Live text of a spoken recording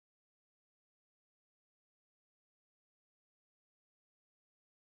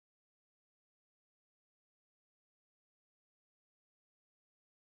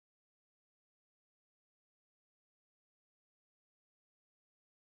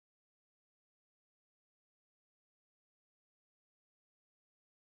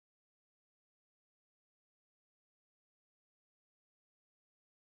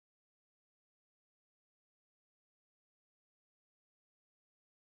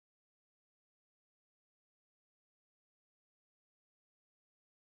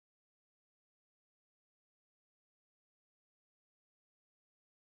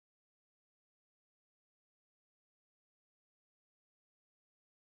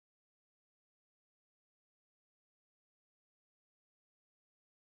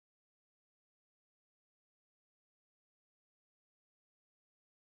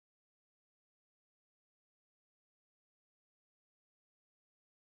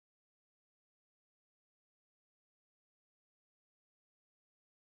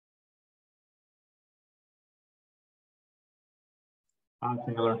Hi,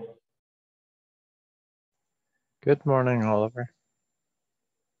 Taylor. Good morning, Oliver.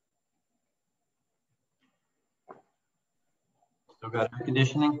 Still got air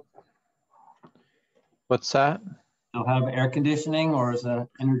conditioning? What's that? Still have air conditioning, or is the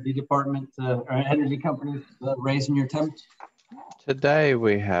energy department or energy company raising your temps? Today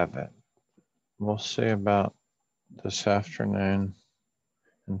we have it. We'll see about this afternoon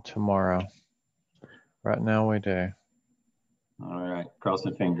and tomorrow. Right now we do. All right, cross the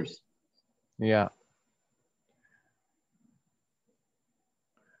fingers. Yeah.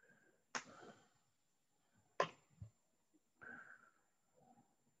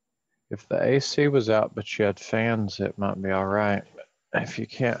 If the AC was out but you had fans, it might be all right. But if you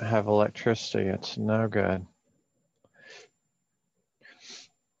can't have electricity, it's no good.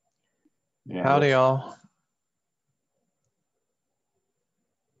 Yeah, Howdy, y'all.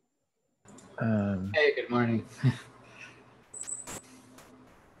 Hey, good morning.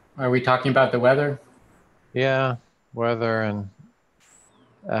 Are we talking about the weather? Yeah, weather and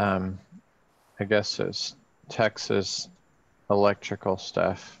I guess it's Texas electrical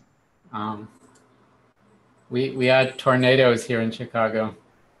stuff. We had tornadoes here in Chicago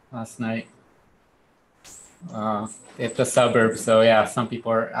last night at the suburbs. So yeah, some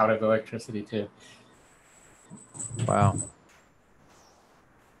people are out of electricity too. Wow.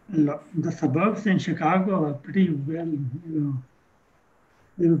 The suburbs in Chicago are pretty well,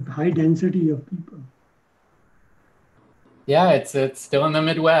 they have high density of people. Yeah, it's still in the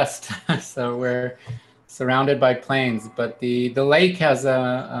Midwest, so we're surrounded by plains. But the lake has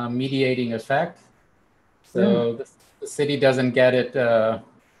a mediating effect, so Yeah. the city doesn't get it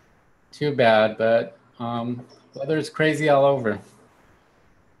too bad. But weather is crazy all over.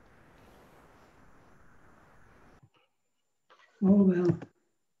 Oh, well.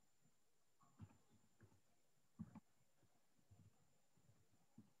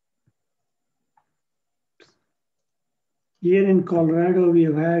 Here in Colorado, we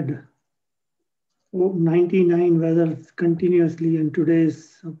have had 99 weather continuously, and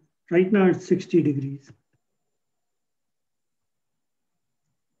today's, right now it's 60 degrees.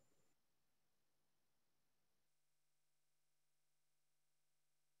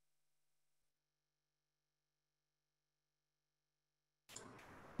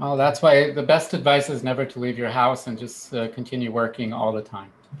 Well, that's why the best advice is never to leave your house and just continue working all the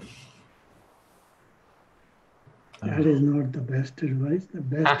time. That is not the best advice. The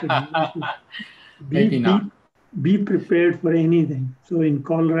best advice is be prepared for anything. So in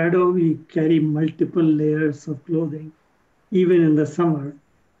Colorado, we carry multiple layers of clothing, even in the summer,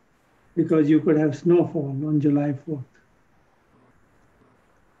 because you could have snowfall on July 4th.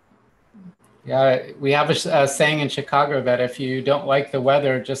 Yeah, we have a saying in Chicago that if you don't like the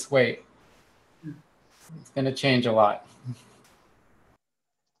weather, just wait. It's going to change a lot.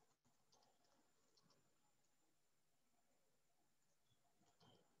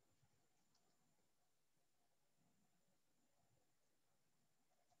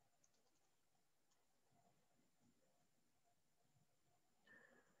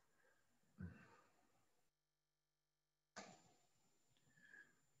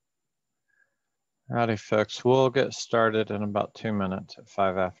 Howdy, folks. We'll get started in about 2 minutes at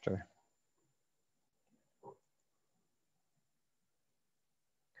 5 after.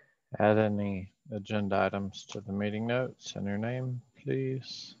 Add any agenda items to the meeting notes and your name,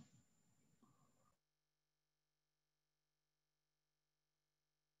 please.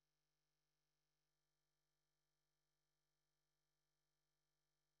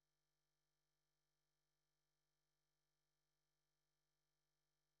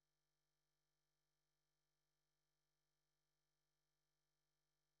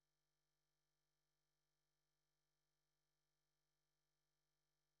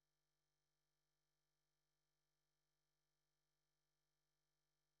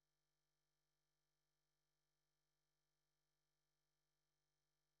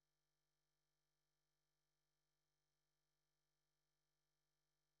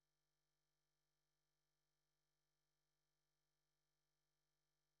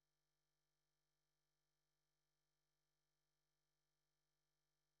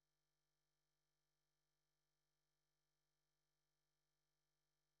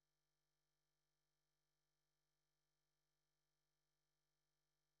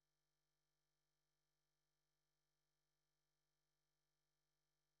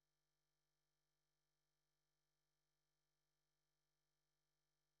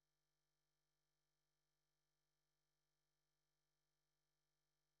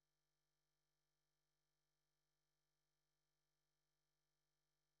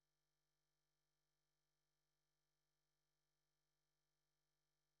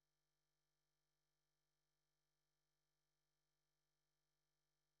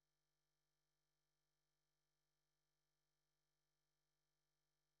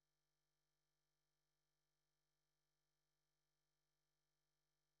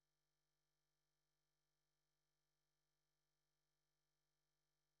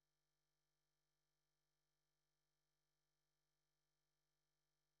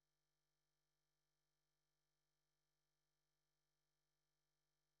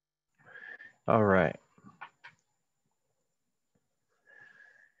 All right.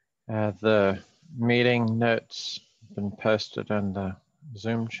 The meeting notes have been posted in the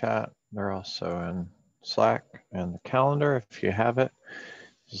Zoom chat. They're also in Slack, and the calendar, if you have it,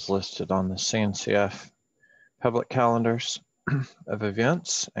 is listed on the CNCF public calendars of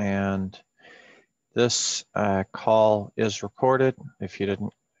events. And this call is recorded. If you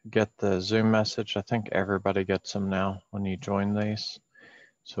didn't get the Zoom message, I think everybody gets them now when you join these.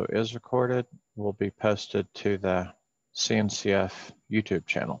 So it is recorded, will be posted to the CNCF YouTube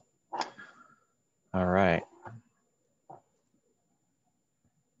channel. All right.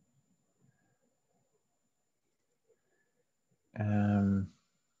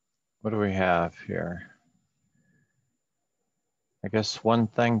 What do we have here? I guess one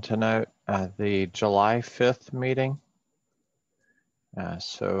thing to note, the July 5th meeting.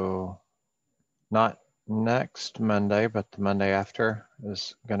 So not next Monday, but the Monday after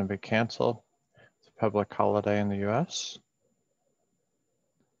is going to be canceled. It's a public holiday in the US.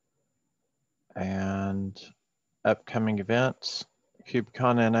 And upcoming events,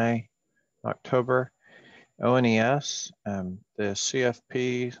 KubeCon NA, October. ONES, the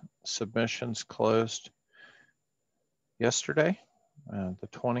CFP submissions closed yesterday, the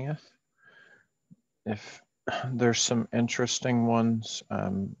 20th. If there's some interesting ones,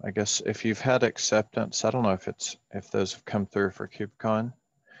 I guess if you've had acceptance, I don't know if those have come through for KubeCon,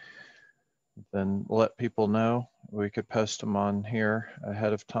 then let people know. We could post them on here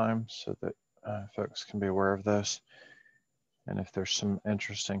ahead of time so that folks can be aware of those. And if there's some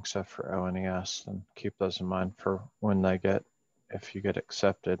interesting stuff for ONES, then keep those in mind for when they get, if you get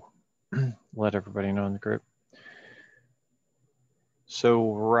accepted, let everybody know in the group.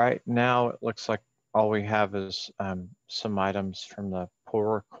 So right now it looks like all we have is some items from the pull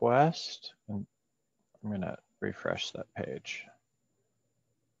request. And I'm gonna refresh that page.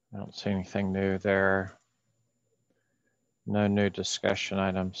 I don't see anything new there. No new discussion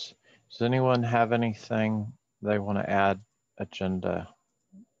items. Does anyone have anything they want to add agenda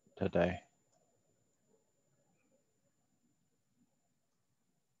today?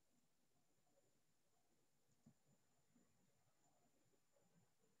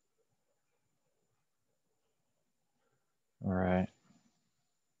 All right.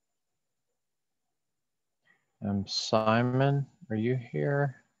 Simon, are you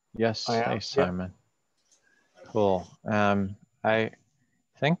here? Yes. Hey, Simon. Yep. Cool. I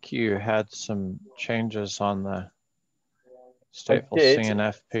think you had some changes on the stateful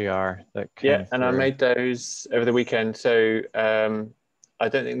CNF PR that came through. And I made those over the weekend. So I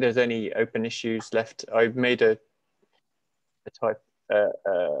don't think there's any open issues left. I've made a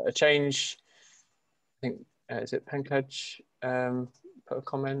change. I think is it Pankaj put a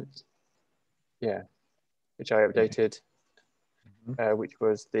comment? Yeah, which I updated, which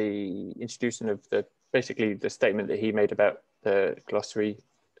was the introduction of basically the statement that he made about the glossary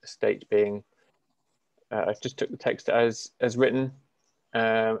state being. I just took the text as written.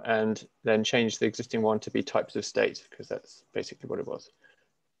 And then change the existing one to be types of state, because that's basically what it was.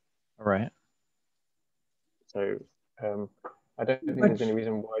 All right. So I don't think there's any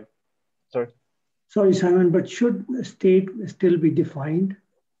reason why. Sorry. Sorry, Simon, but should state still be defined?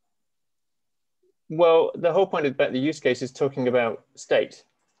 Well, the whole point about the use case is talking about state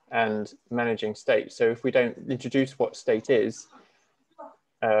and managing state. So if we don't introduce what state is,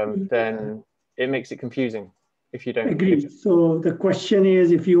 then it makes it confusing. If you don't agree. So the question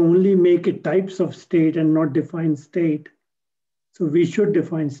is, if you only make it types of state and not define state, so we should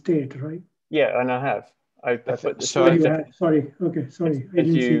define state, right? Yeah, and I have. I put the sorry. Okay, sorry. I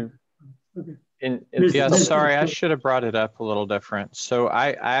didn't see. Okay. Yeah, sorry, I should have brought it up a little different. So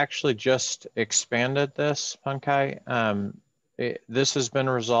I actually just expanded this, Pankaj. This has been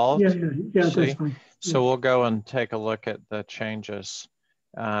resolved. Yeah, that's fine. So we'll go and take a look at the changes.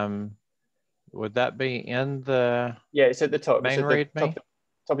 Would that be in the it's at the top. Main README?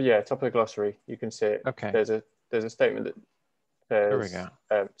 Top of the glossary. You can see it. Okay. There's a statement that says there we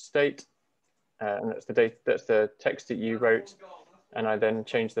go. State, and that's the text that you wrote, and I then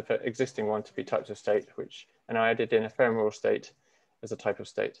changed the existing one to be types of state, and I added in ephemeral state as a type of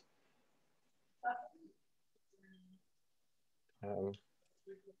state.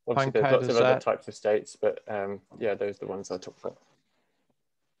 Obviously, there's lots of other types of states, but yeah, those are the ones I talked about.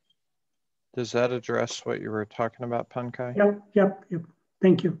 Does that address what you were talking about, Pankaj? Yep.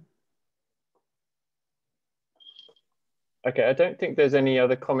 Thank you. Okay, I don't think there's any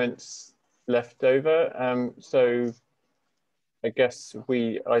other comments left over. So I guess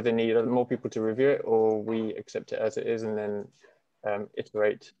we either need more people to review it, or we accept it as it is and then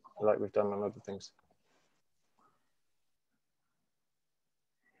iterate like we've done on other things.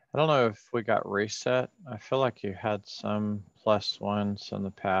 I don't know if we got reset. I feel like you had some +1s in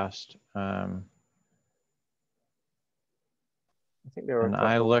the past. I think there were And a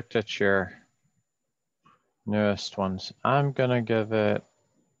couple. I looked at your newest ones. I'm gonna give it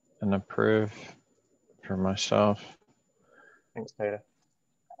an approve for myself. Thanks, Taylor.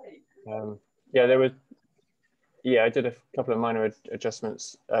 Yeah, there was. Yeah, I did a couple of minor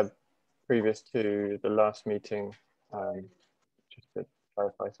adjustments previous to the last meeting, just to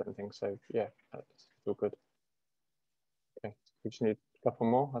clarify certain things. So yeah, that's all good. Okay, we just need a couple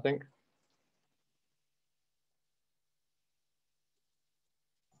more, I think.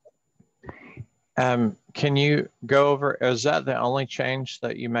 Can you go over, is that the only change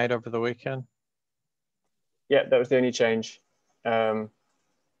that you made over the weekend? Yeah, that was the only change.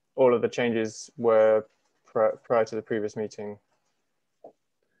 All of the changes were prior to the previous meeting.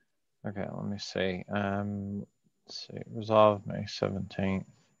 Okay, let me see. Let's see, resolved May 17th.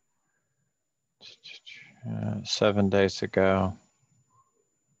 7 days ago.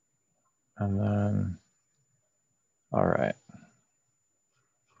 And then, all right.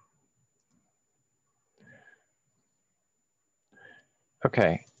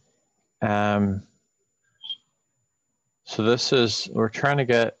 Okay. So this is, we're trying to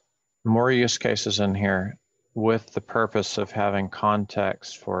get more use cases in here with the purpose of having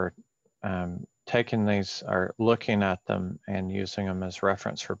context for taking these or looking at them and using them as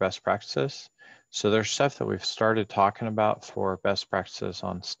reference for best practices. So there's stuff that we've started talking about for best practices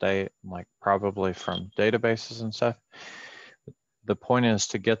on state, like probably from databases and stuff. The point is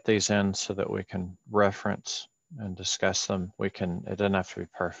to get these in so that we can reference and discuss them. It doesn't have to be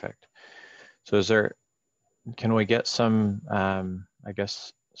perfect. So can we get some, I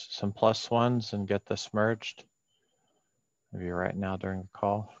guess, some +1s and get this merged? Maybe right now during the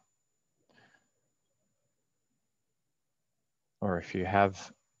call. Or if you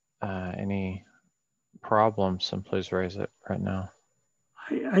have any problems, then please raise it right now.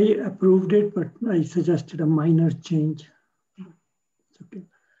 I approved it, but I suggested a minor change. It's okay.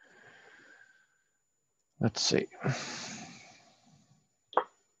 Let's see.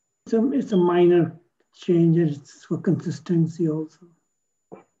 It's a minor change, and it's for consistency also.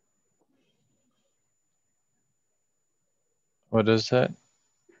 What is it?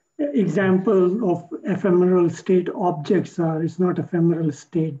 Example of ephemeral state objects are, it's not ephemeral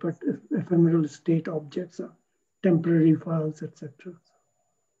state, but ephemeral state objects are temporary files, etc.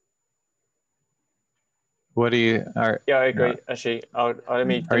 What do you are? Yeah, I agree. Actually, let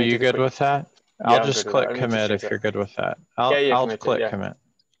me. Are you good with that? Yeah, I'll just click commit if you're good with that. I'll click commit.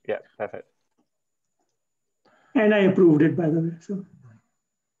 Yeah, perfect. And I approved it, by the way. So.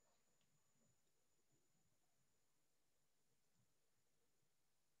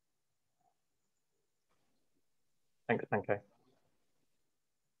 Thank you.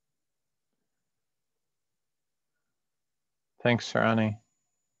 Thanks, Ronnie.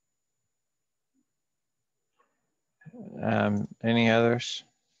 Any others?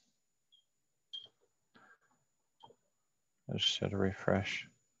 I just had to refresh.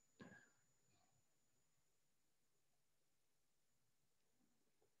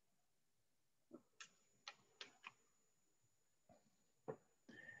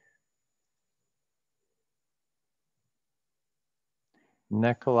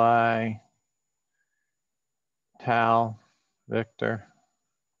 Nikolai, Tal, Victor,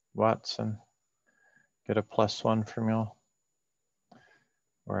 Watson, get a +1 from y'all,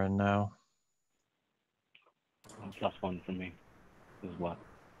 or a no? +1 from me is what?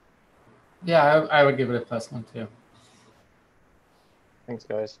 Yeah, I would give it a +1 too. Thanks,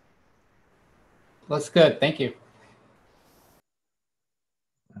 guys. Looks good. Thank you.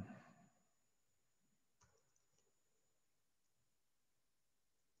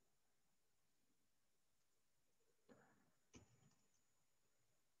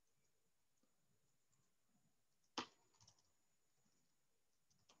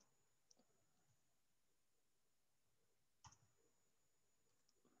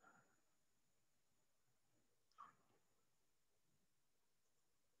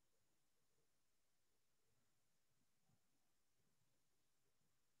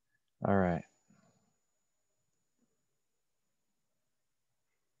 All right.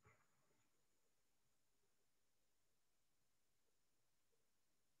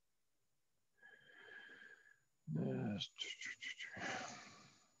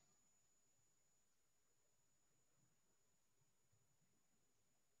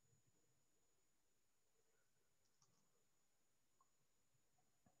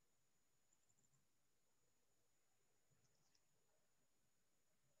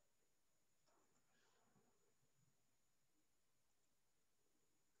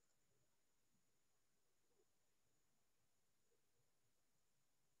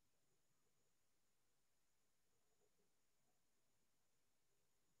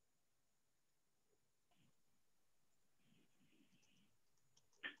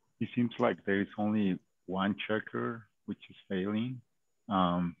 it seems like there is only one checker which is failing.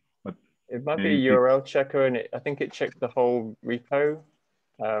 But it might be a URL checker, and I think it checked the whole repo.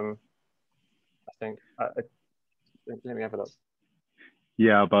 I think. Let me have a look.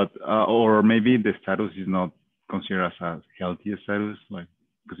 Yeah, but or maybe the status is not considered as a healthy status, like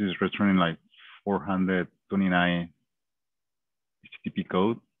because it's returning like 429 HTTP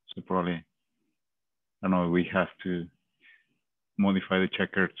code. So probably, I don't know, we have to modify the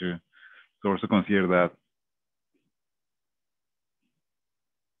checker to also consider that.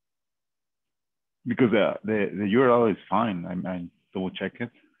 Because the URL is fine. I double check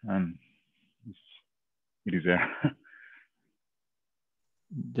it and it is there.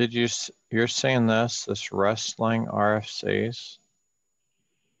 Did you're seeing this wrestling RFCs,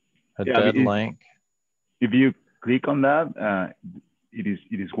 a dead link? If you click on that, it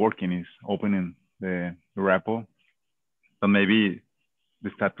is working. It's opening the repo. So maybe the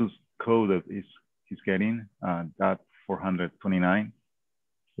status code that he's getting, that 429.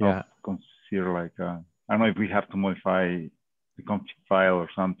 Yeah. I'll consider like I don't know if we have to modify the config file or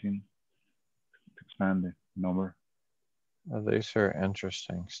something to expand the number. Oh, these are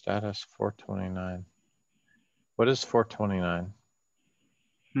interesting. Status 429. What is 429?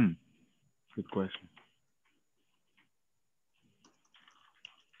 Good question.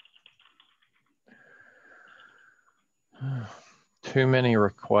 Too many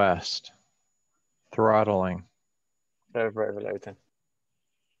requests. Throttling. Server overloading.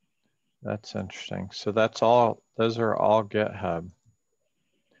 That's interesting. So that's all, those are all GitHub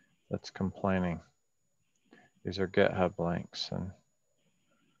that's complaining. These are GitHub links and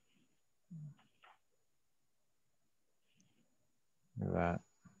that.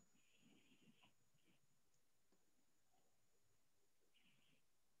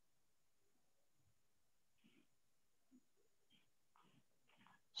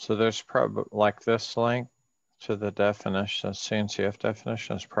 So there's probably, like this link to the definition, CNCF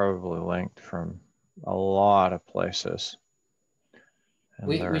definition is probably linked from a lot of places.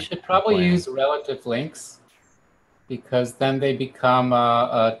 We should probably use relative links because then they become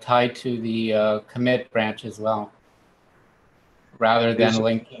tied to the commit branch as well, rather than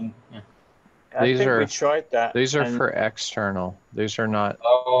linking. Yeah. I think we tried that. These are for external. These are not.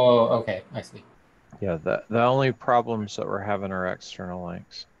 Oh, okay, I see. Yeah, the only problems that we're having are external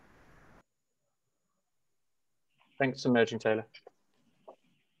links. Thanks for merging, Taylor.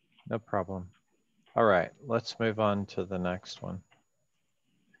 No problem. All right, let's move on to the next one.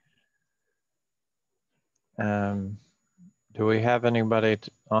 Do we have anybody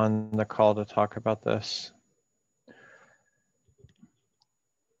on the call to talk about this?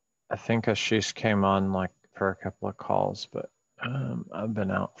 I think Ashish came on like for a couple of calls, but I've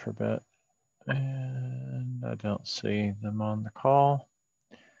been out for a bit and I don't see them on the call.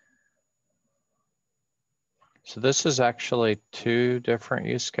 So this is actually two different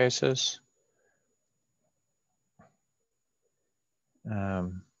use cases.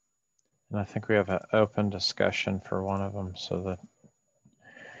 And I think we have an open discussion for one of them. So that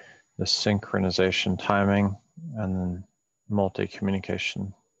the synchronization timing and then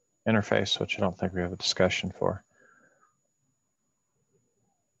multi-communication interface, which I don't think we have a discussion for.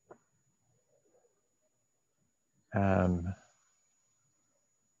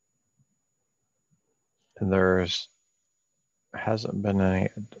 There's hasn't been any,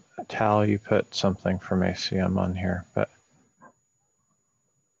 Tal, you put something from ACM on here, but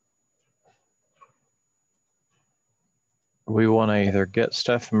we want to either get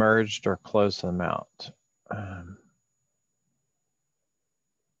stuff merged or close them out.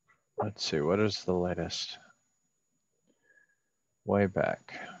 Let's see, what is the latest? Way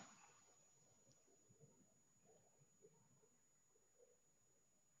back.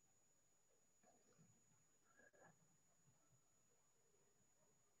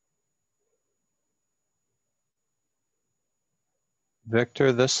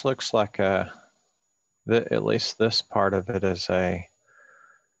 Victor, this looks like at least this part of it is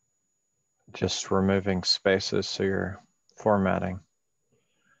just removing spaces, so you're formatting.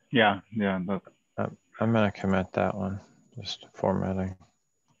 Yeah. I'm going to commit that one, just formatting.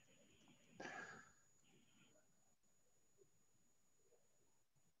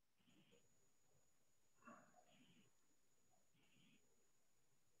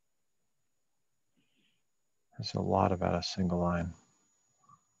 There's a lot about a single line.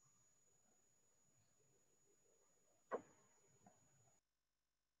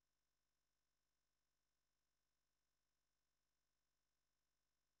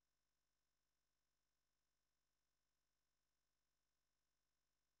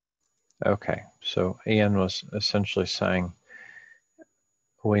 Okay, so Ian was essentially saying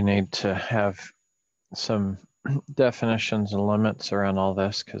we need to have some definitions and limits around all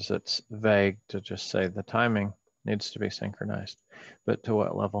this, because it's vague to just say the timing needs to be synchronized, but to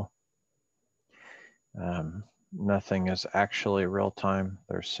what level? Nothing is actually real time.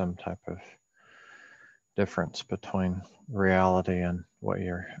 There's some type of difference between reality and what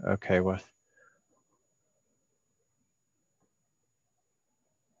you're okay with.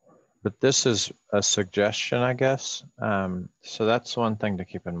 But this is a suggestion, I guess. So that's one thing to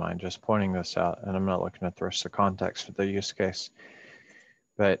keep in mind, just pointing this out. And I'm not looking at the rest of the context for the use case.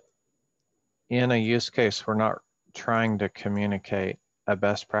 But in a use case, we're not trying to communicate a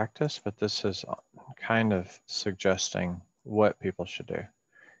best practice, but this is kind of suggesting what people should do.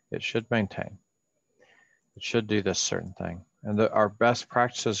 It should maintain. It should do this certain thing. And our best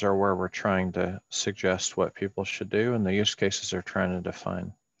practices are where we're trying to suggest what people should do, and the use cases are trying to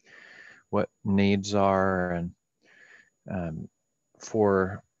define what needs are and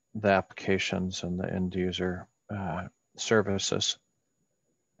for the applications and the end user services.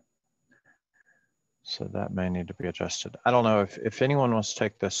 So that may need to be adjusted. I don't know if anyone wants to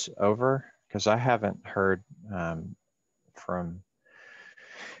take this over, because I haven't heard from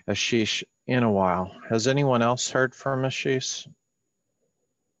Ashish in a while. Has anyone else heard from Ashish?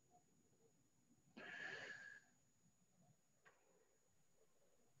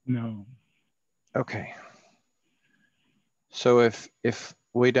 No. Okay. So if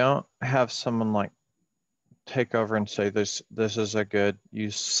we don't have someone like take over and say this is a good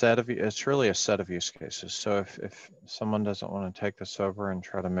set of, it's really a set of use cases. So if someone doesn't want to take this over and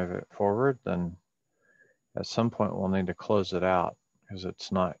try to move it forward, then at some point we'll need to close it out, because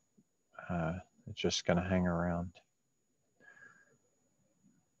it's not it's just going to hang around.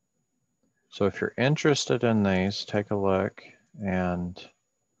 So if you're interested in these, take a look, and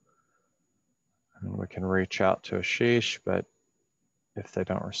we can reach out to Ashish, but if they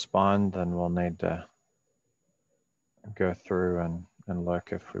don't respond, then we'll need to go through and look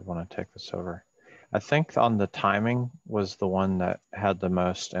if we want to take this over. I think on the timing was the one that had the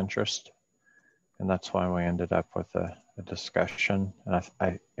most interest, and that's why we ended up with a discussion. And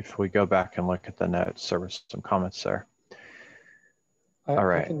if we go back and look at the notes, there was some comments there. All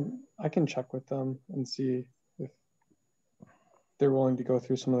right. I can check with them and see if they're willing to go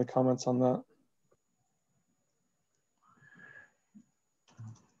through some of the comments on that.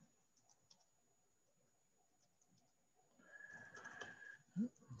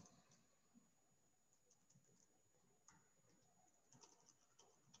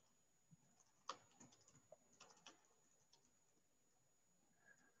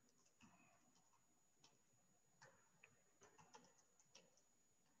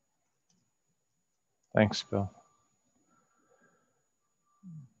 Thanks, Bill.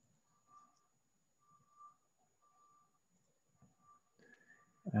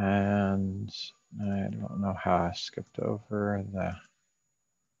 And I don't know how I skipped over the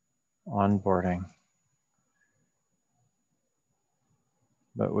onboarding,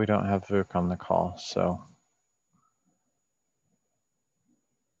 but we don't have Vuk on the call, so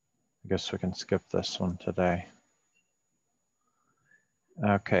I guess we can skip this one today.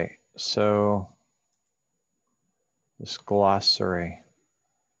 Okay, so this glossary.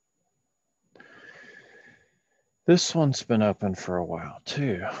 This one's been open for a while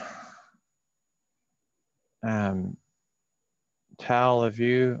too. Tal, have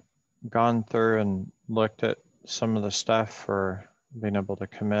you gone through and looked at some of the stuff for being able to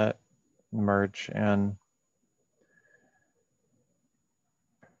commit, merge in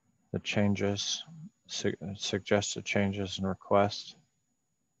the changes, suggested changes and requests?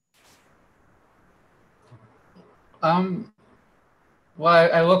 Well,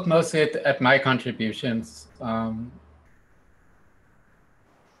 I look mostly at my contributions.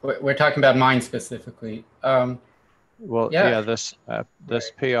 We're talking about mine specifically. Well, yeah, this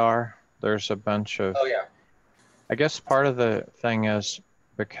PR, there's a bunch of, oh yeah. I guess part of the thing is,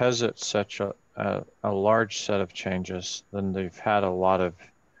 because it's such a large set of changes, then they've had a lot of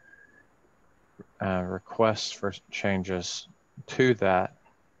requests for changes to that.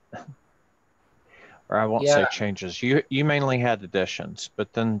 Or I won't say changes. You mainly had additions,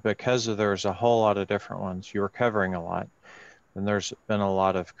 but then because there's a whole lot of different ones, you were covering a lot, and there's been a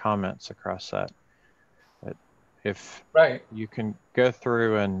lot of comments across that. But if you can go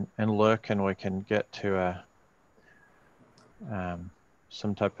through and look, and we can get to a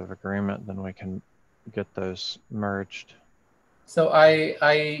some type of agreement, then we can get those merged. So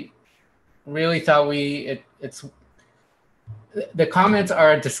I really thought it's the comments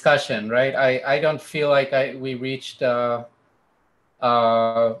are a discussion, right? I don't feel like we reached a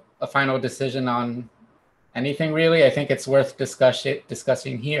final decision on anything really. I think it's worth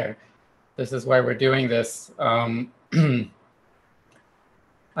discussing here. This is why we're doing this. I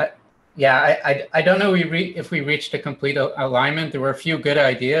don't know if we reached a complete alignment. There were a few good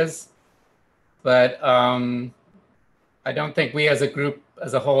ideas, but I don't think we as a group,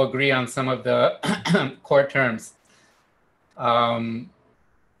 as a whole, agree on some of the core terms. The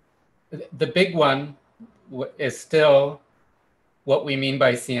big one is still what we mean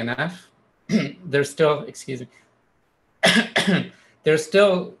by CNF. There's still, excuse me, there's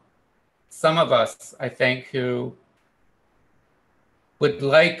still some of us, I think, who would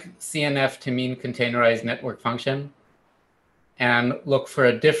like CNF to mean containerized network function and look for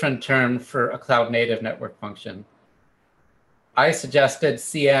a different term for a cloud native network function. I suggested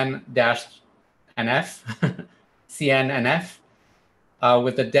CN-NF, CNNF,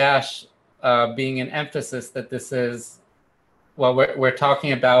 with the dash being an emphasis that this is, well, we're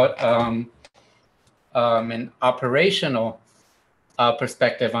talking about an operational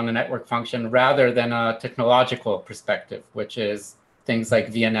perspective on a network function rather than a technological perspective, which is things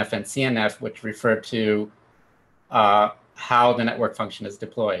like VNF and CNF, which refer to how the network function is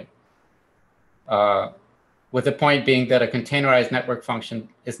deployed. With the point being that a containerized network function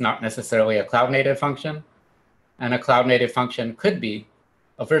is not necessarily a cloud native function, and a cloud native function could be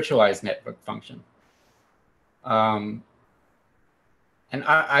a virtualized network function. And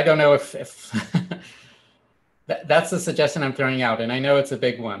I don't know if that's the suggestion I'm throwing out, and I know it's a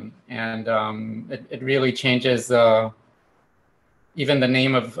big one, and it really changes even the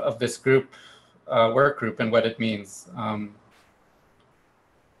name of this group, work group, and what it means.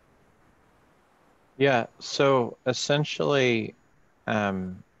 Yeah, so essentially,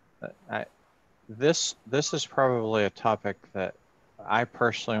 this is probably a topic that I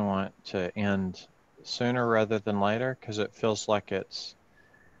personally want to end sooner rather than later, because it feels like it's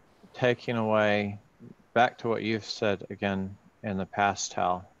taking away, back to what you've said again in the past,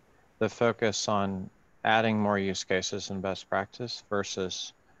 Hal, the focus on adding more use cases and best practice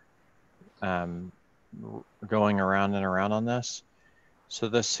versus going around and around on this. So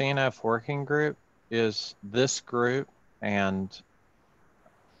the CNF working group is this group, and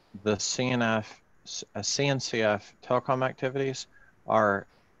the CNCF telecom activities are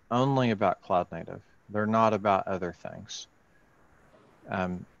only about cloud native. They're not about other things.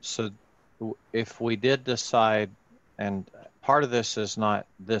 So if we did decide, and part of this is not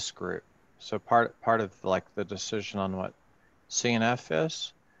this group, so part of like the decision on what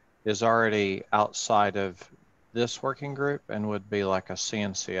CNF is already outside of this working group and would be like a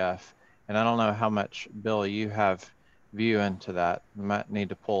CNCF. And I don't know how much, Billy, you have view into that. You might need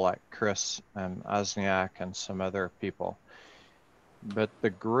to pull like Chris and Osniak and some other people. But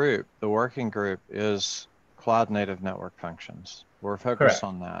the working group is cloud native network functions. We're focused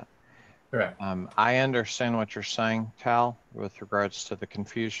on that. Correct. I understand what you're saying, Tal, with regards to the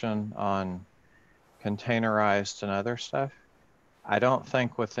confusion on containerized and other stuff. I don't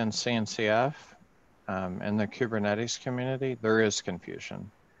think within CNCF and the Kubernetes community, there is confusion.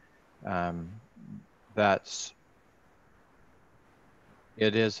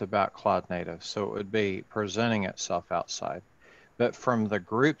 It is about cloud native, so it would be presenting itself outside. But from the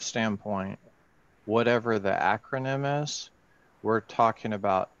group standpoint, whatever the acronym is, we're talking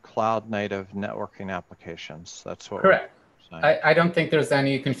about cloud native networking applications. That's what correct. We're saying. I don't think there's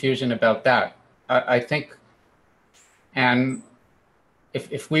any confusion about that. I think, and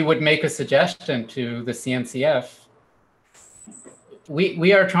if we would make a suggestion to the CNCF,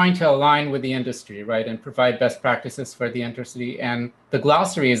 we are trying to align with the industry, right, and provide best practices for the industry. And the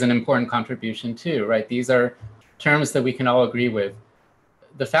glossary is an important contribution too, right? These are terms that we can all agree with.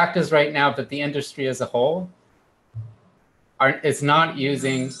 The fact is right now that the industry as a whole is not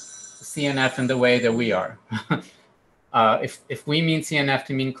using CNF in the way that we are. If we mean CNF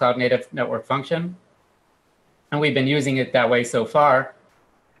to mean cloud native network function, and we've been using it that way so far,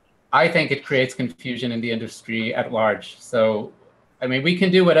 I think it creates confusion in the industry at large. So, I mean, we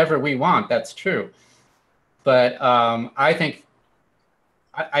can do whatever we want, that's true. But I think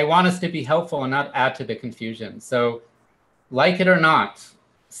I want us to be helpful and not add to the confusion. So like it or not,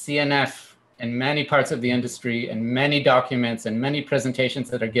 CNF in many parts of the industry and many documents and many presentations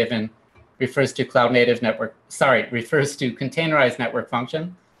that are given refers to refers to containerized network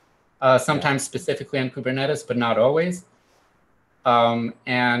function, sometimes specifically on Kubernetes, but not always.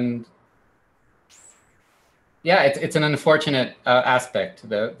 And yeah, it's an unfortunate aspect,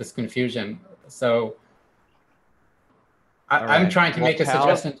 this confusion. So I'm trying to make a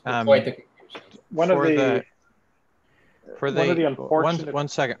suggestion to avoid the confusion. One of the unfortunate... One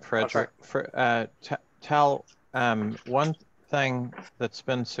second, Frederick. Tal, one thing that's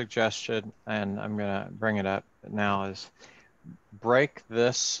been suggested, and I'm going to bring it up now, is break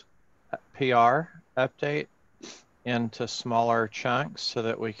this PR update into smaller chunks so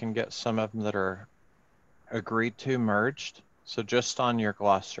that we can get some of them that are agreed to merged. So just on your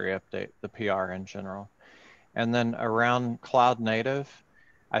glossary update, the PR in general. And then around cloud native,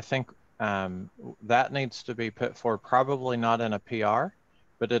 I think that needs to be put forward, probably not in a PR,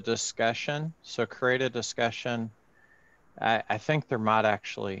 but a discussion. So create a discussion. I think there might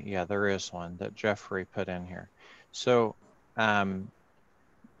actually, yeah, there is one that Jeffrey put in here. So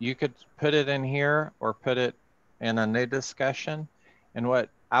you could put it in here or put it in a new discussion. And what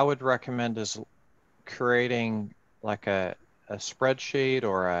I would recommend is creating like a spreadsheet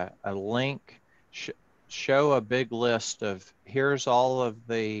or a link, show a big list of, here's all of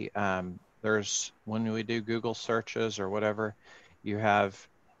the, there's, when we do Google searches or whatever, you have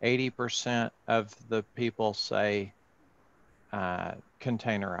 80% of the people say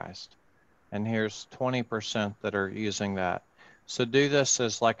containerized. And here's 20% that are using that. So do this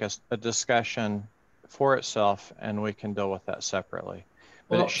as like a discussion for itself, and we can deal with that separately.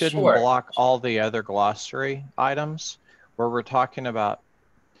 But Well, it shouldn't sure. block all the other glossary items where we're talking about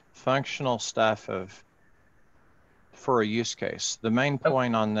functional stuff for a use case. The main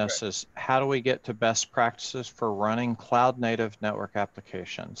point on this is how do we get to best practices for running cloud native network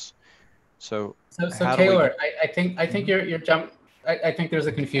applications? So Taylor, I think you're jump. I think there's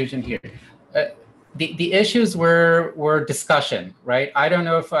a confusion here. The issues were discussion, right? I don't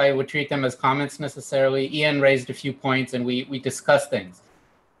know if I would treat them as comments necessarily. Ian raised a few points and we discussed things.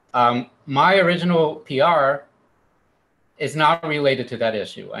 My original PR is not related to that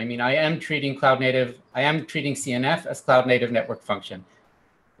issue. I mean, I am treating CNF as cloud native network function.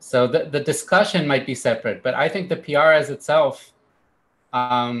 So the discussion might be separate, but I think the PR as itself,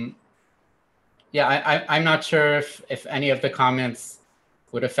 yeah, I'm not sure if any of the comments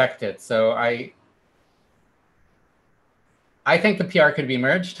would affect it. So I think the PR could be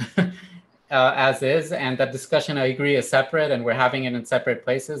merged as is, and that discussion, I agree, is separate, and we're having it in separate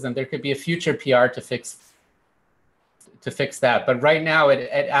places, and there could be a future PR to fix that. But right now,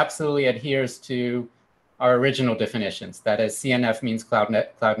 it absolutely adheres to our original definitions. That is, CNF means cloud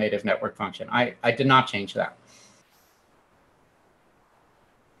native network function. I did not change that.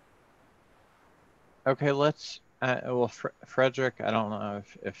 Okay, let's, well, Frederick, I don't know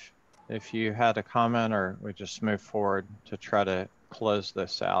if you had a comment, or we just move forward to try to close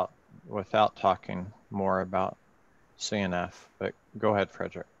this out without talking more about CNF, but go ahead,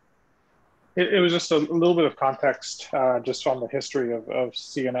 Frederick. It was just a little bit of context just on the history of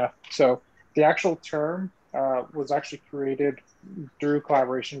CNF. So the actual term was actually created through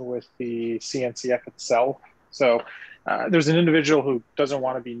collaboration with the CNCF itself. So there's an individual who doesn't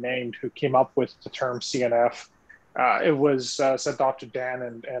want to be named who came up with the term CNF. It was sent off to Dan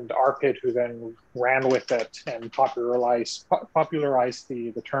and ARPID, who then ran with it and popularized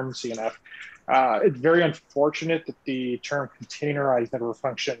the term CNF. It's very unfortunate that the term containerized network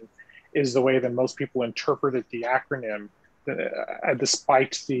function is the way that most people interpreted the acronym,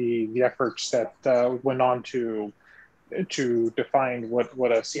 despite the efforts that went on to define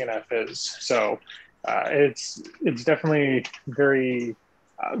what a CNF is. So it's definitely very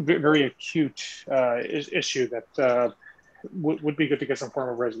acute issue that would be good to get some form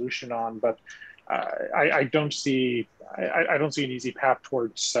of resolution on, but I don't see an easy path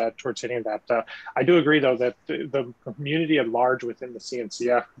towards hitting that. I do agree, though, that the community at large within the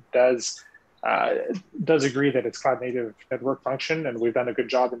CNCF does agree that it's cloud native network function, and we've done a good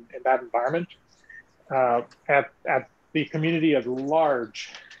job in that environment. At the community at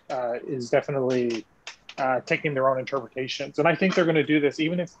large is definitely taking their own interpretations, and I think they're going to do this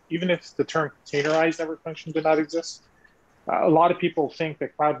even if the term containerized network function did not exist. A lot of people think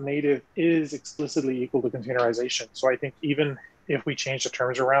that cloud native is explicitly equal to containerization. So I think even if we change the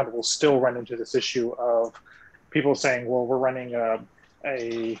terms around, we'll still run into this issue of people saying, well, we're running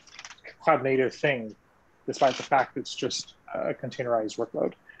a cloud native thing, despite the fact it's just a containerized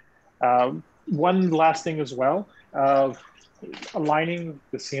workload. One last thing as well, aligning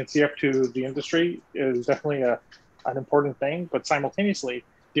the CNCF to the industry is definitely an important thing, but simultaneously,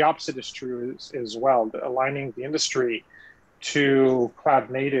 the opposite is true as well. Aligning the industry to cloud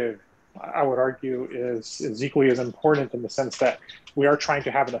native, I would argue, is equally as important, in the sense that we are trying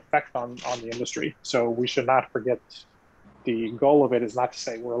to have an effect on the industry. So we should not forget the goal of it is not to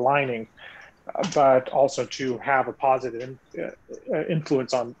say we're aligning, but also to have a positive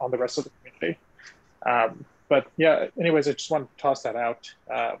influence on the rest of the community. But yeah, anyways, I just want to toss that out,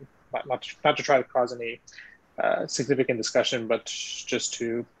 not to try to cause any significant discussion, but just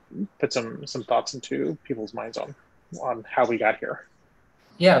to put some thoughts into people's minds on. on how we got here.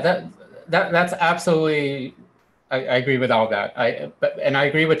 Yeah, that's absolutely. I agree with all that. And I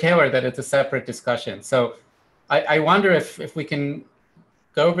agree with Taylor that it's a separate discussion. So I wonder if we can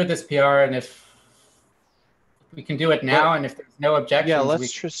go over this PR and if we can do it now, and if there's no objections. Yeah,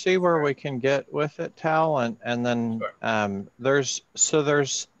 let's just see where we can get with it, Tal, and then sure.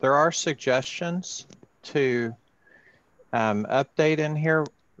 There are suggestions to update in here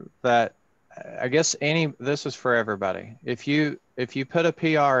that I guess this is for everybody. If you put a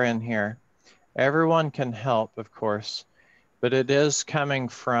PR in here, everyone can help, of course, but it is coming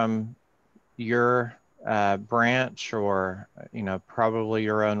from your branch or probably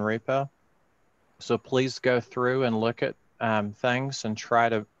your own repo. So please go through and look at things and try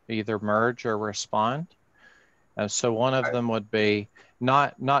to either merge or respond. So one of them would be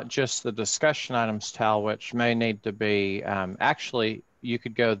not just the discussion items, Tal, which may need to be, actually, you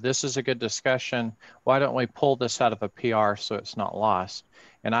could go, this is a good discussion. Why don't we pull this out of a PR so it's not lost?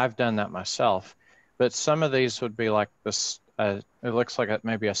 And I've done that myself. But some of these would be like this, it looks like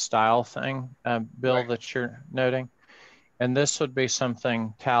maybe a style thing, Bill, that you're noting. And this would be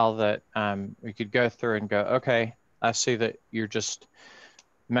something, Tal, that we could go through and go, okay, I see that you're just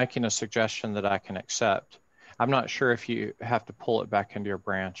making a suggestion that I can accept. I'm not sure if you have to pull it back into your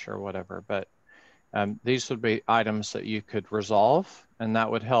branch or whatever, but these would be items that you could resolve, and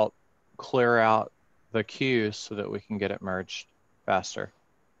that would help clear out the queues so that we can get it merged faster.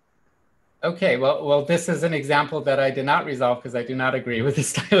 Okay, well, this is an example that I did not resolve because I do not agree with the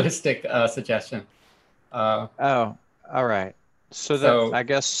stylistic suggestion. Oh, all right. So I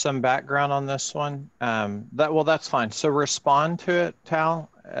guess some background on this one. That's fine. So respond to it, Tal,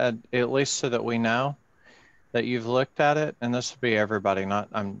 at least so that we know that you've looked at it. And this would be everybody, not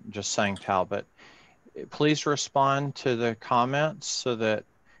I'm just saying Tal, but please respond to the comments so that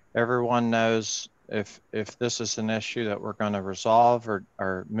everyone knows if this is an issue that we're going to resolve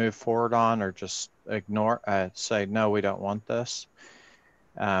or move forward on, or just ignore, say, no, we don't want this.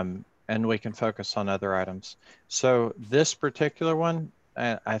 And we can focus on other items. So this particular one,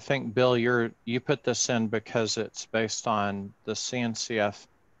 I think, Bill, you put this in because it's based on the CNCF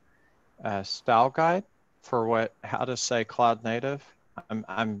style guide for how to say cloud native.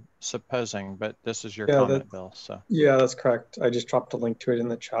 I'm supposing, but this is your comment, Bill. So yeah, that's correct. I just dropped a link to it in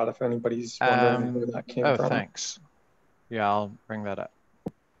the chat if anybody's wondering where that came from. Oh, thanks. Yeah, I'll bring that up.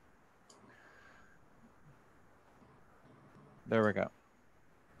 There we go.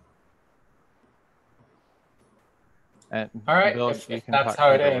 And all right, Bill, if that's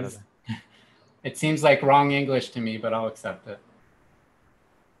how it is. It seems like wrong English to me, but I'll accept it.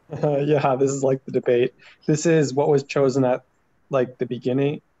 Yeah, this is like the debate. This is what was chosen at like the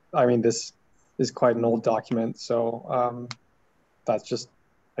beginning. I mean, this is quite an old document, so that's just,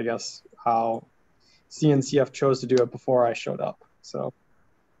 I guess, how CNCF chose to do it before I showed up. So,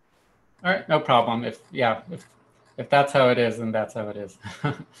 all right, no problem. If that's how it is, then that's how it is.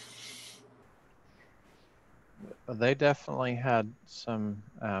 They definitely had some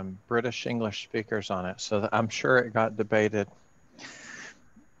British English speakers on it, so I'm sure it got debated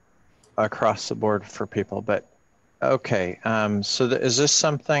across the board for people. But okay, so is this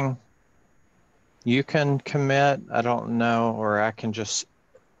something you can commit? I don't know, or I can just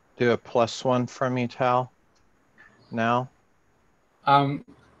do a +1 from you, Tal, now?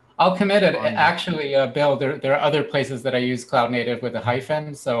 I'll commit it. Actually, Bill, there are other places that I use Cloud Native with a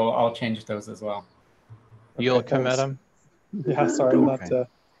hyphen, so I'll change those as well. Okay, you'll commit them? Yeah, sorry, not to.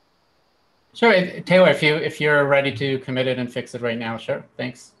 Sure, Taylor, if you're ready to commit it and fix it right now, sure,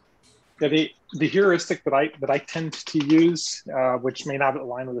 thanks. Yeah, the heuristic that I tend to use, which may not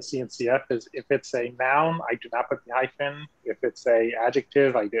align with the CNCF, is if it's a noun, I do not put the hyphen. If it's a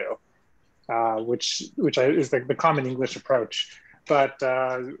adjective, I do, which is the common English approach. But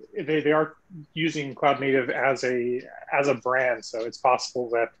they are using Cloud Native as a brand, so it's possible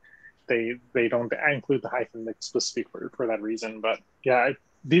that they don't include the hyphen explicitly for that reason. But yeah,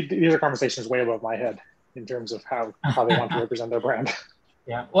 these are conversations way above my head in terms of how they want to represent their brand.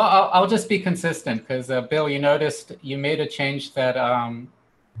 Yeah, well, I'll just be consistent because Bill, you noticed you made a change that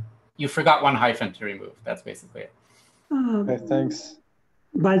you forgot one hyphen to remove. That's basically it. Okay, thanks.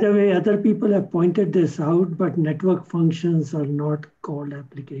 By the way, other people have pointed this out, but network functions are not called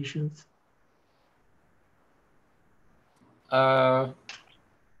applications. Well,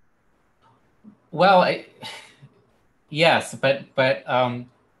 yes, but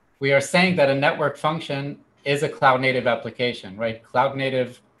we are saying that a network function is a cloud native application, right? Cloud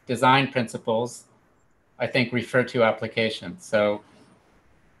native design principles, I think, refer to applications. So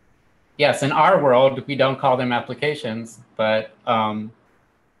yes, in our world, we don't call them applications, but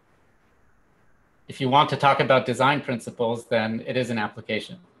if you want to talk about design principles, then it is an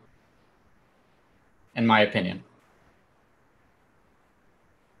application, in my opinion.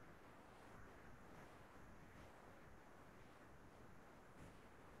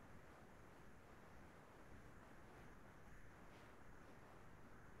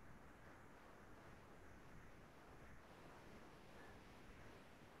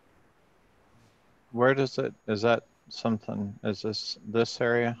 Where does it, is that something, is this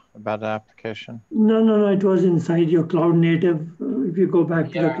area about application? No, it was inside your cloud native. If you go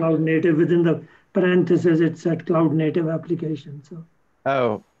back to the cloud native, within the parentheses, it said cloud native application. So.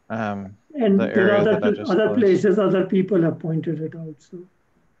 Oh, and the there are other places, other people have pointed it out. So.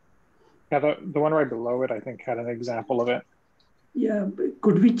 Yeah, the one right below it, I think, had an example of it. Yeah,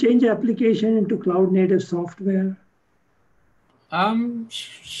 could we change application into cloud native software?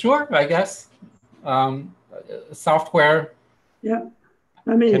 Sure, I guess. Software. Yeah,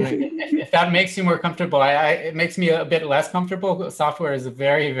 I mean, if that makes you more comfortable, it makes me a bit less comfortable. Software is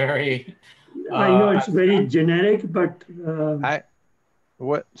very, very. I know it's very generic, but.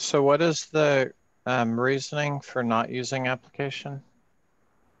 So what is the reasoning for not using application?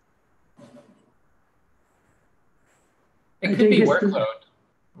 It could be workload,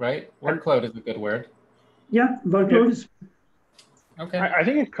 right? Workload is a good word. Yeah, workload is. Okay. I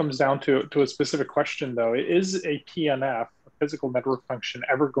think it comes down to a specific question, though. Is a PNF, a physical network function,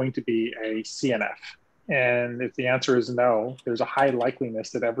 ever going to be a CNF? And if the answer is no, there's a high likeliness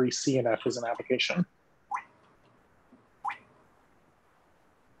that every CNF is an application.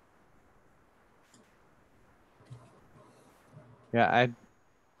 Yeah,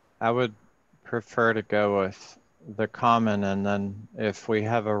 I would prefer to go with the common, and then if we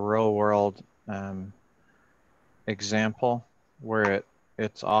have a real world example where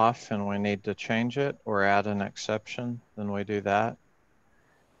it's off and we need to change it or add an exception, then we do that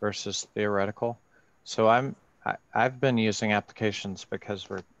versus theoretical. So I've been using applications because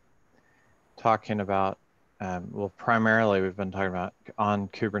we're talking about, well, primarily we've been talking about on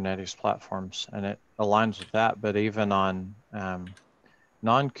Kubernetes platforms, and it aligns with that, but even on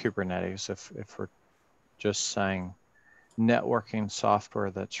non-Kubernetes, if we're just saying networking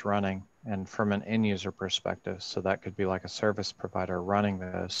software that's running, and from an end user perspective, so that could be like a service provider running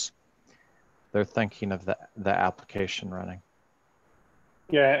this, they're thinking of the application running.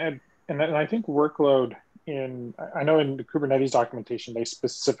 Yeah, and I think workload I know in the Kubernetes documentation, they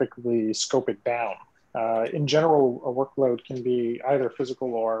specifically scope it down. In general, a workload can be either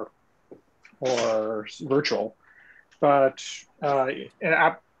physical or virtual, but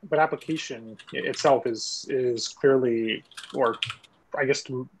application itself is clearly, or I guess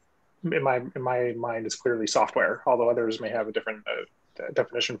in my mind, is clearly software, although others may have a different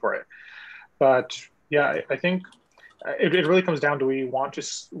definition for it. But yeah, I think it really comes down to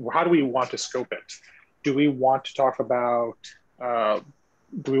how do we want to scope it? Do we want to talk about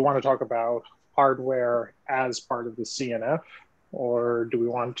hardware as part of the CNF, or do we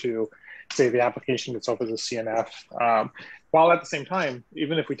want to say the application itself is a CNF? While at the same time,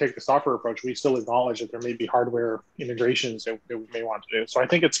 even if we take the software approach, we still acknowledge that there may be hardware integrations that we may want to do. So I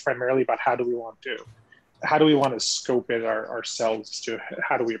think it's primarily about how do we want to scope it ourselves as to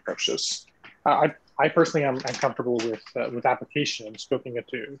how do we approach this. I personally am comfortable with application and scoping it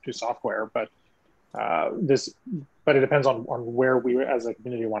to software, but it depends on where we as a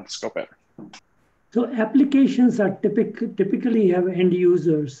community want to scope it. So applications are typically have end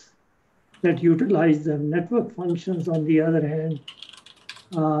users that utilize them. Network functions, on the other hand,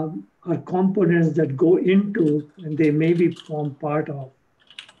 are components that go into, and they maybe form part of,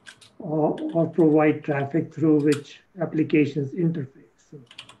 or provide traffic through which applications interface. So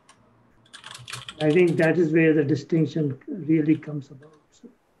I think that is where the distinction really comes about. So.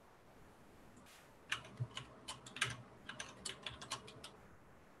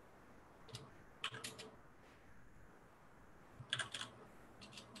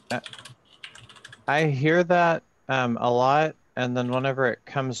 I hear that a lot, and then whenever it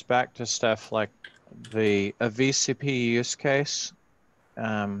comes back to stuff like a VCP use case,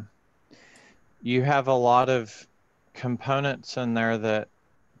 you have a lot of components in there that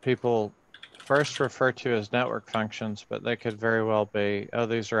people first refer to as network functions, but they could very well be, oh,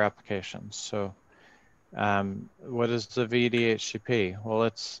 these are applications. So what is the VDHCP?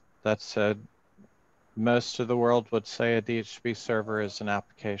 Well, most of the world would say a DHCP server is an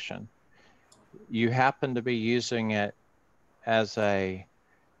application. You happen to be using it as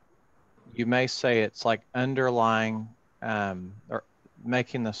you may say it's like underlying or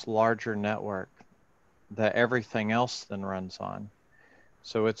making this larger network that everything else then runs on.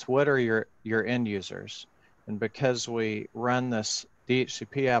 So it's what are your end users? And because we run this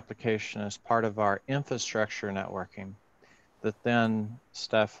DHCP application is part of our infrastructure networking, that then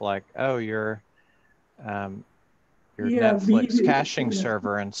stuff like, oh, your Netflix caching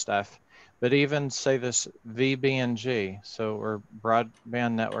server and stuff, but even say this VBNG, so we're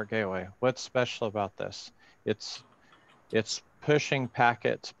broadband network gateway. What's special about this? It's pushing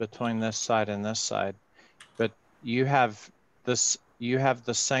packets between this side and this side, but you have the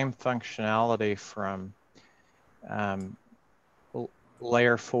same functionality from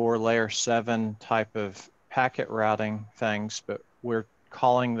layer 4, layer 7 type of packet routing things, but we're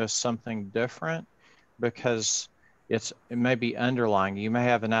calling this something different because it may be underlying. You may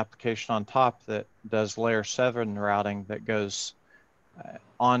have an application on top that does layer 7 routing that goes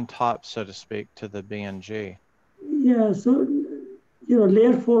on top, so to speak, to the BNG. Yeah, so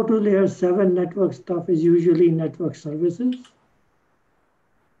layer 4 to layer 7 network stuff is usually network services.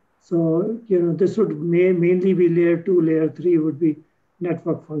 So this would mainly be layer 2, layer 3 would be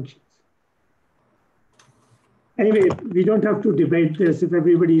network functions. Anyway, we don't have to debate this. If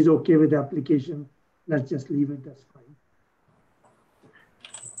everybody is okay with the application, let's just leave it. That's fine.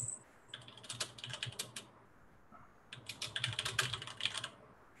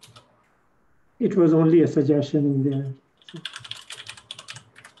 It was only a suggestion in there.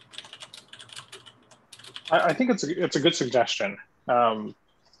 I think it's a good suggestion, and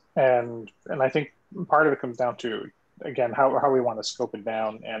I think part of it comes down to, again, how we want to scope it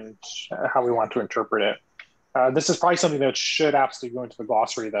down and how we want to interpret it. This is probably something that should absolutely go into the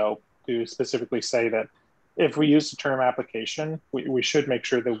glossary, though, to specifically say that if we use the term application, we should make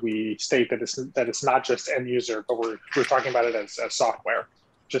sure that we state that it's not just end user, but we're talking about it as software,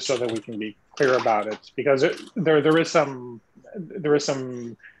 just so that we can be clear about it, because there is some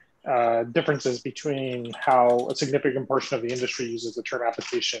differences between how a significant portion of the industry uses the term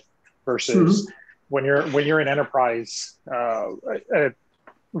application versus when you're an enterprise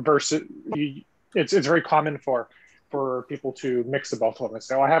versus it's very common for people to mix the both of them and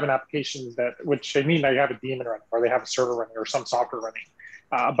say, oh, I have an application which they mean they have a daemon running or they have a server running or some software running.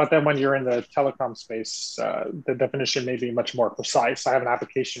 But then when you're in the telecom space, the definition may be much more precise. I have an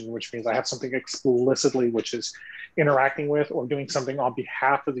application, which means I have something explicitly which is interacting with or doing something on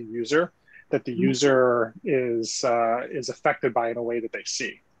behalf of the user that the user is affected by in a way that they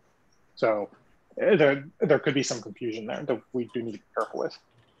see. So there could be some confusion there that we do need to be careful with.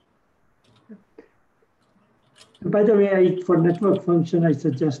 By the way, for network function, I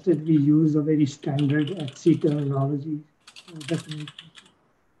suggested we use a very standard XC terminology. Definitely.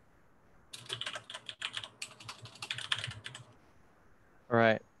 All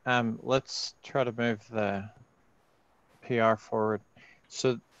right, let's try to move the PR forward.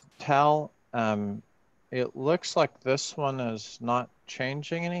 So Tal, it looks like this one is not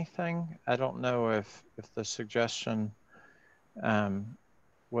changing anything. I don't know if the suggestion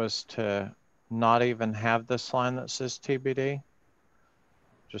was to not even have this line that says TBD,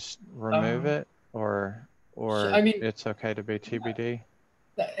 just remove it, or I mean, it's okay to be TBD.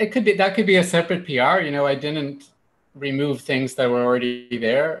 It could be, that could be a separate PR. I didn't remove things that were already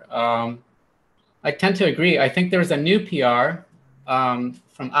there. I tend to agree. I think there's a new PR from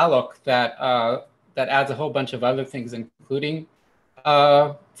Alok that adds a whole bunch of other things, including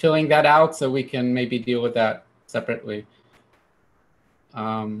filling that out, so we can maybe deal with that separately.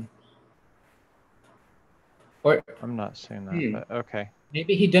 Or I'm not seeing that, but okay.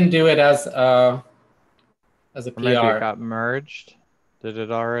 Maybe he didn't do it as a PR. Maybe it got merged. Did it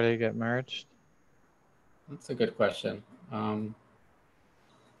already get merged? That's a good question. I'm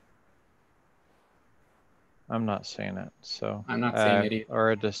not seeing it, so. I'm not seeing it either.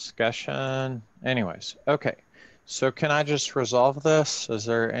 Or a discussion. Anyways, okay. So can I just resolve this? Is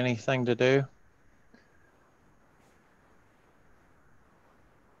there anything to do?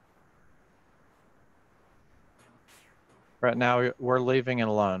 Right now, we're leaving it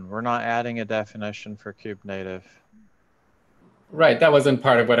alone. We're not adding a definition for Kubernetes. Right, that wasn't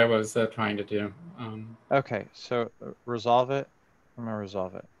part of what I was trying to do. Okay, so resolve it. I'm gonna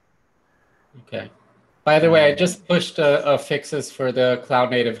resolve it. Okay. By the way, I just pushed fixes for the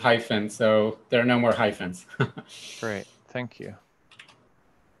cloud native hyphen, so there are no more hyphens. Great, thank you.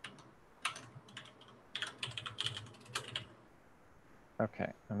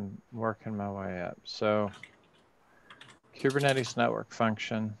 Okay, I'm working my way up. So Kubernetes network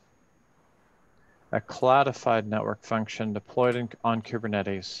function, a cloudified network function deployed on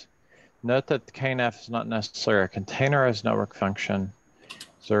Kubernetes. Note that the KNF is not necessarily a containerized network function.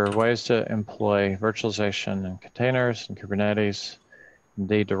 So there are ways to employ virtualization in containers and Kubernetes,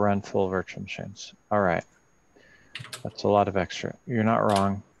 indeed to run full virtual machines. All right, that's a lot of extra. You're not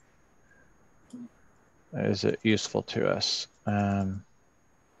wrong. Is it useful to us?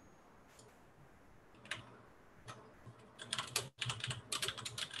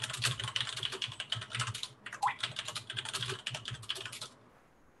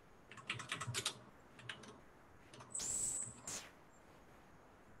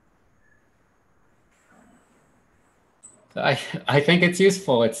 I think it's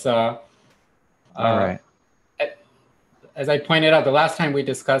useful. It's all right. As I pointed out the last time we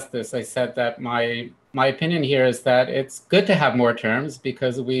discussed this, I said that my opinion here is that it's good to have more terms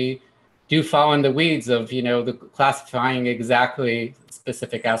because we do fall in the weeds of the classifying exactly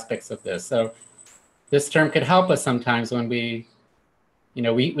specific aspects of this. So this term could help us sometimes when we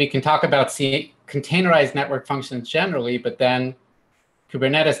can talk about containerized network functions generally, but then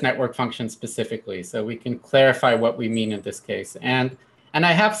Kubernetes network functions specifically. So we can clarify what we mean in this case. And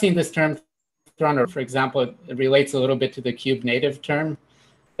I have seen this term thrown, for example, it relates a little bit to the kube native term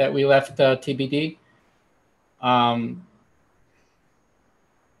that we left TBD. Yeah,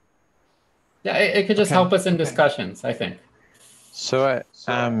 it could just help us in discussions, I think. So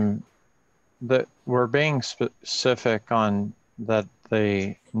that we're being specific on that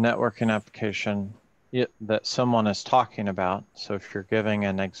the networking application that someone is talking about. So if you're giving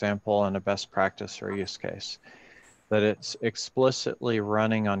an example and a best practice or use case, that it's explicitly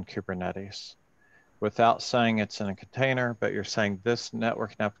running on Kubernetes without saying it's in a container, but you're saying this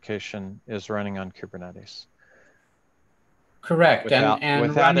networking application is running on Kubernetes. Correct.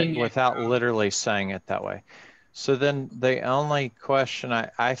 Without literally saying it that way. So then the only question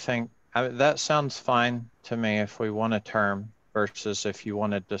I think, that sounds fine to me if we want a term versus if you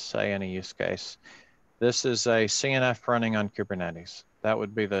wanted to say in a use case. This is a CNF running on Kubernetes. That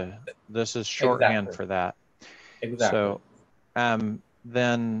would be this is shorthand for that. Exactly. So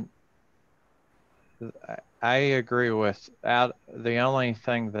then I agree with the only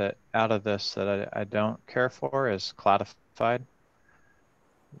thing that out of this that I don't care for is cloudified.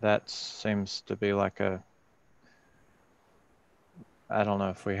 That seems to be like I don't know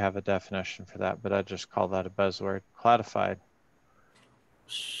if we have a definition for that, but I just call that a buzzword, cloudified.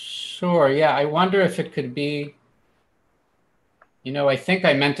 Sure, yeah, I wonder if it could be, I think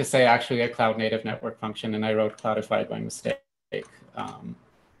I meant to say actually a cloud native network function and I wrote cloudified by mistake. All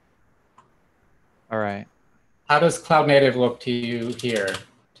right. How does cloud native look to you here,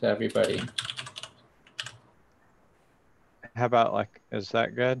 to everybody? How about is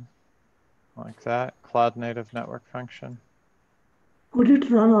that good? Like that, cloud native network function? Could it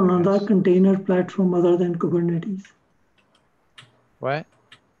run on another container platform other than Kubernetes? What?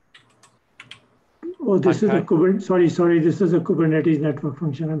 Oh, this is a Kubernetes. Sorry, this is a Kubernetes network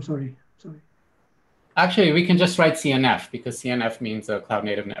function. I'm sorry. Actually, we can just write CNF because CNF means a cloud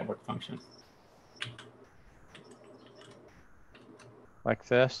native network function. Like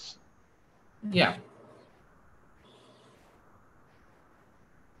this? Yeah.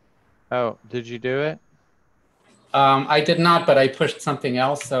 Oh, did you do it? I did not, but I pushed something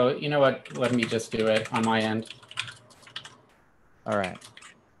else. So you know what? Let me just do it on my end. All right.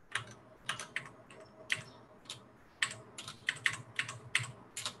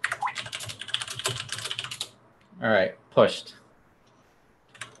 All right, pushed.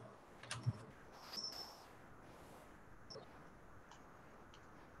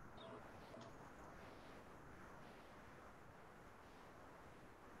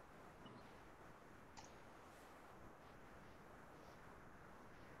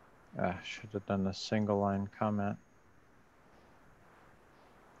 Should have done a single line comment.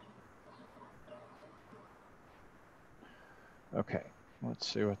 Okay, let's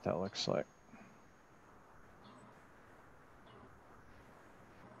see what that looks like.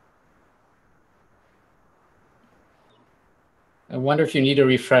 I wonder if you need to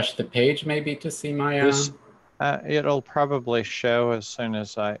refresh the page maybe to see my... It'll probably show as soon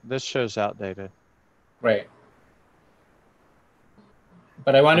as this shows outdated. Right.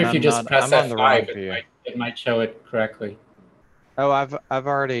 But I wonder if you just press F5, it might show it correctly. Oh, I've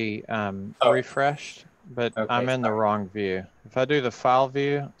already refreshed, but okay, I'm in the wrong view. If I do the file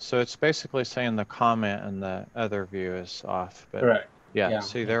view, so it's basically saying the comment and the other view is off. But correct. Yeah,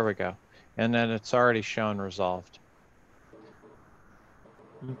 see, there we go. And then it's already shown resolved.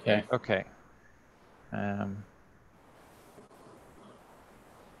 Okay. Okay.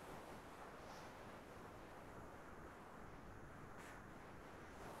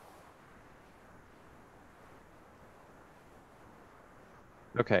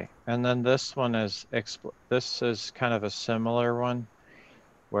 Okay, and then this one is this is kind of a similar one,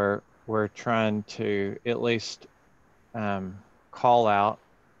 where we're trying to at least call out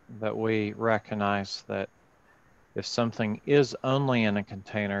that we recognize that if something is only in a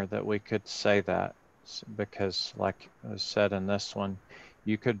container, that we could say that because like was said in this one,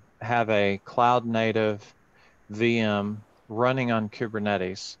 you could have a cloud native VM running on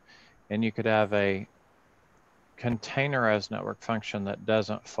Kubernetes, and you could have a containerized network function that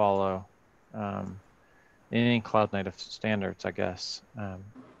doesn't follow any cloud native standards, I guess.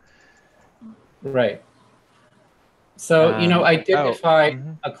 Right. So, I did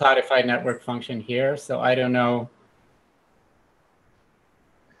define a cloudified network function here, so I don't know.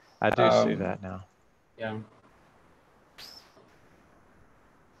 I do see that now. Yeah.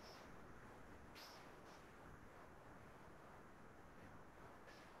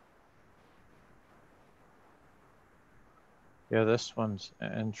 Yeah, this one's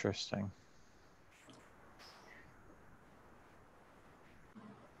interesting.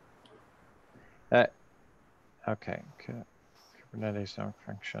 Okay, Kubernetes network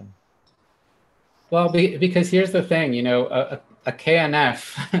function. Well, because here's the thing, a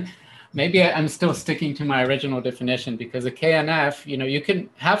KNF, maybe I'm still sticking to my original definition, because a KNF, you can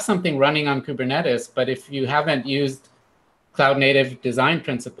have something running on Kubernetes, but if you haven't used cloud native design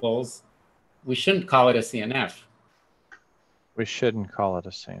principles, we shouldn't call it a CNF. We shouldn't call it a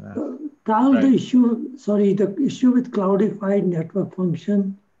CNF. Tal, right. The issue with cloudified network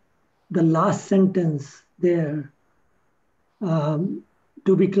function, the last sentence there,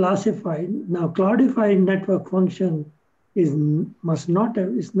 to be classified. Now, cloudified network function is not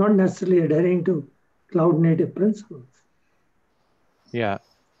necessarily adhering to cloud native principles. Yeah,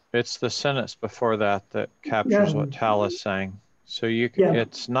 it's the sentence before that captures what Tal is saying. So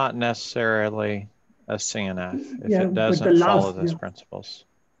it's not necessarily a CNF if it doesn't follow those principles.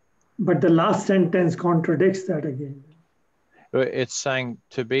 But the last sentence contradicts that again. It's saying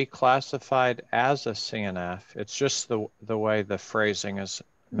to be classified as a CNF. It's just the way the phrasing makes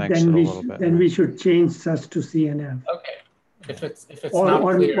it a little bit. Then we should change such to CNF. Okay. If it's not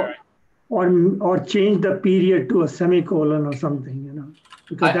clear. Or change the period to a semicolon or something,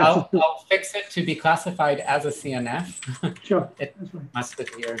 Because I'll fix it to be classified as a CNF. Sure. It must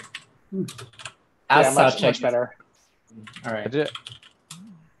appear. As such, much better. All right.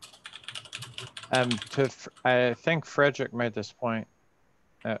 I think Frederick made this point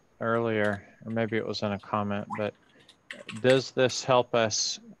earlier, or maybe it was in a comment, but does this help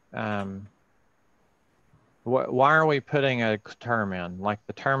us? Why are we putting a term in? Like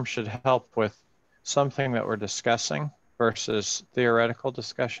the term should help with something that we're discussing versus theoretical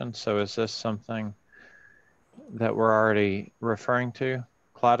discussion. So is this something that we're already referring to?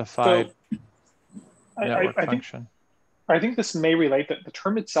 Cloudified network function? I think this may relate that the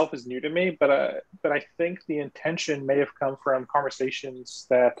term itself is new to me, but I think the intention may have come from conversations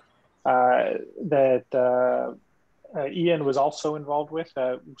that Ian was also involved with.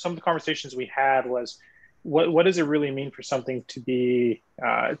 Some of the conversations we had was, what does it really mean for something to be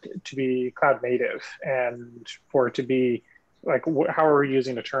cloud native, and for it to be like, how are we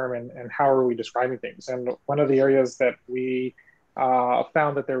using the term, and how are we describing things? And one of the areas that we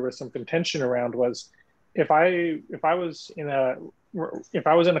found that there was some contention around was, if I was in a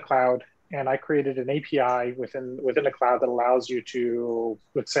cloud and I created an API within a cloud that allows you to,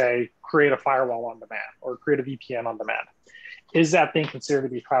 let's say, create a firewall on demand or create a VPN on demand, is that being considered to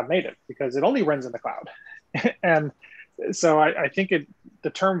be cloud native? Because it only runs in the cloud. And so I think the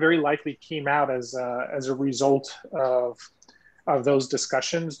term very likely came out as a result of those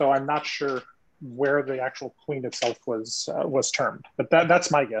discussions, though I'm not sure where the actual point itself was termed. But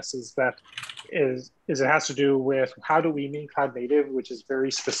that's my guess, is it has to do with how do we mean cloud native, which is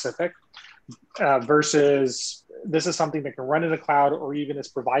very specific, versus this is something that can run in a cloud, or even is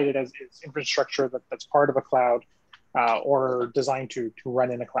provided as infrastructure that's part of a cloud, or designed to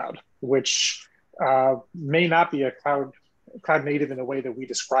run in a cloud, which may not be a cloud native in the way that we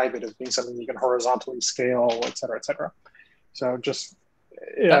describe it as being something you can horizontally scale, et cetera, et cetera. So just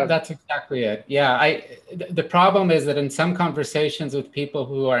that's exactly it. Yeah, the problem is that in some conversations with people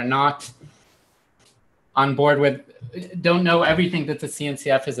who are not on board with, don't know everything that the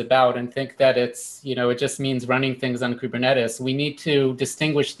CNCF is about, and think that it's, it just means running things on Kubernetes. We need to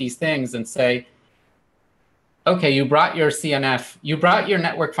distinguish these things and say, okay, you brought your CNF, you brought your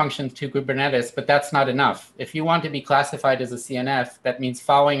network functions to Kubernetes, but that's not enough. If you want to be classified as a CNF, that means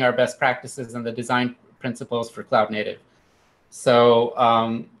following our best practices and the design principles for cloud native. So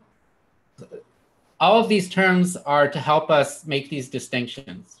all of these terms are to help us make these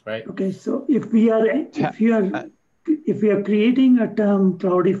distinctions, right? Okay, so if we are creating a term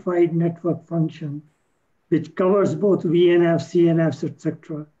cloudified network function, which covers both VNF, CNFs,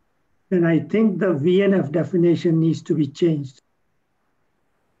 etc., then I think the VNF definition needs to be changed.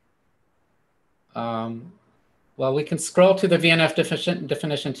 Well, Well, we can scroll to the VNF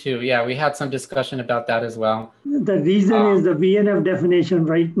definition too. Yeah, we had some discussion about that as well. The reason is the VNF definition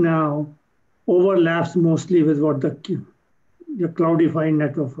right now overlaps mostly with what the cloud-defined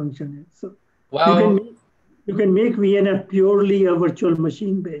network function is. So well, you can make VNF purely a virtual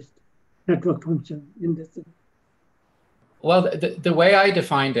machine-based network function in this. Well, the way I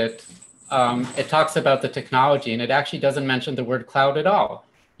defined it, it talks about the technology, and it actually doesn't mention the word cloud at all.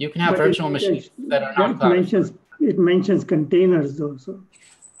 You can have virtual machines that are not cloud. It mentions containers also.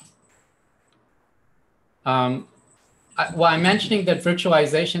 Well, I'm mentioning that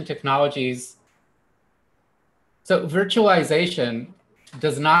virtualization technologies, so virtualization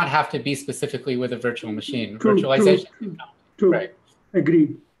does not have to be specifically with a virtual machine. Virtualization. True. Right.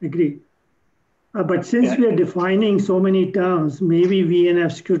 Agreed. But since we are defining so many terms, maybe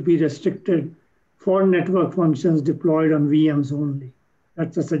VNFs could be restricted for network functions deployed on VMs only.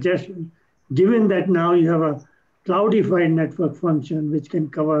 That's a suggestion. Given that now you have a cloud-defined network function which can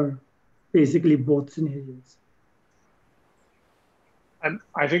cover basically both scenarios. And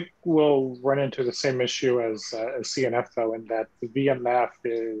I think we'll run into the same issue as CNF, though, in that the VMF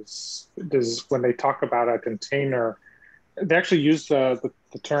is when they talk about a container, they actually use the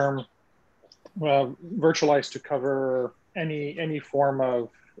term virtualized to cover any form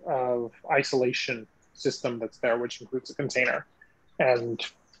of isolation system that's there, which includes a container. And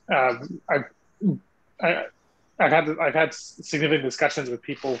I've had significant discussions with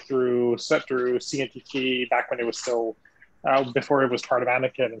people through CNTT back when it was still before it was part of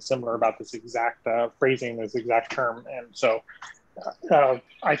Anakin and similar about this exact phrasing, this exact term. And so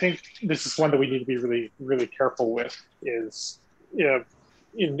I think this is one that we need to be really, really careful with is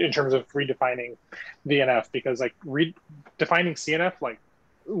in terms of redefining VNF, because like defining CNF, like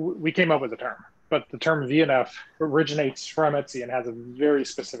we came up with the term, but the term VNF originates from Etsy and has a very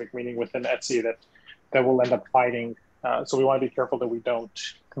specific meaning within Etsy that will end up fighting. So we want to be careful that we don't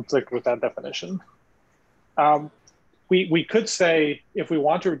conflict with that definition. We could say, if we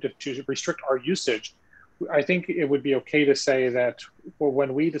want to restrict our usage, I think it would be okay to say that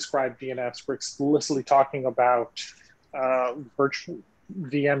when we describe VNFs, we're explicitly talking about virtual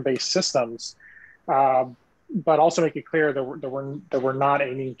VM-based systems, but also make it clear that we're not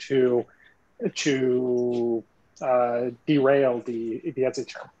aiming to derail the Etsy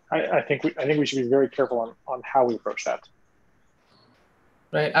term. I think we should be very careful on how we approach that.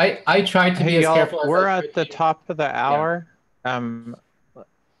 Right. I tried to be as careful as we're at the top of the hour.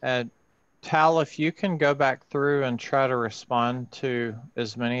 Yeah. Tal, if you can go back through and try to respond to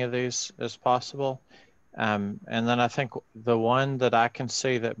as many of these as possible. And then I think the one that I can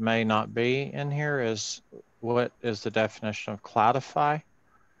see that may not be in here is what is the definition of cloudify?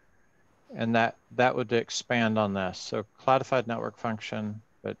 And that would expand on this. So cloudified network function,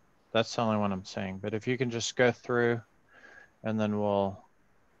 but that's the only one I'm seeing. But if you can just go through and then we'll.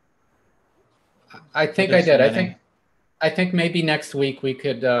 I think I did. I think maybe next week we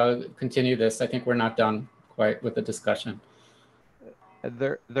could continue this. I think we're not done quite with the discussion.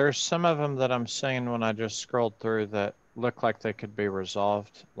 There's some of them that I'm seeing when I just scrolled through that look like they could be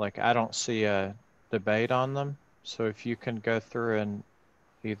resolved. Like I don't see a debate on them. So if you can go through and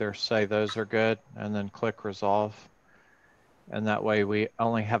either say those are good and then click resolve. And that way we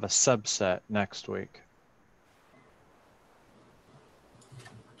only have a subset next week.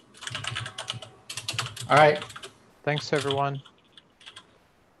 All right. Thanks, everyone.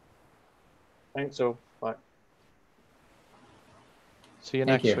 Thanks all. Bye. See you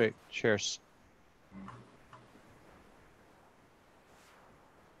next week. Cheers.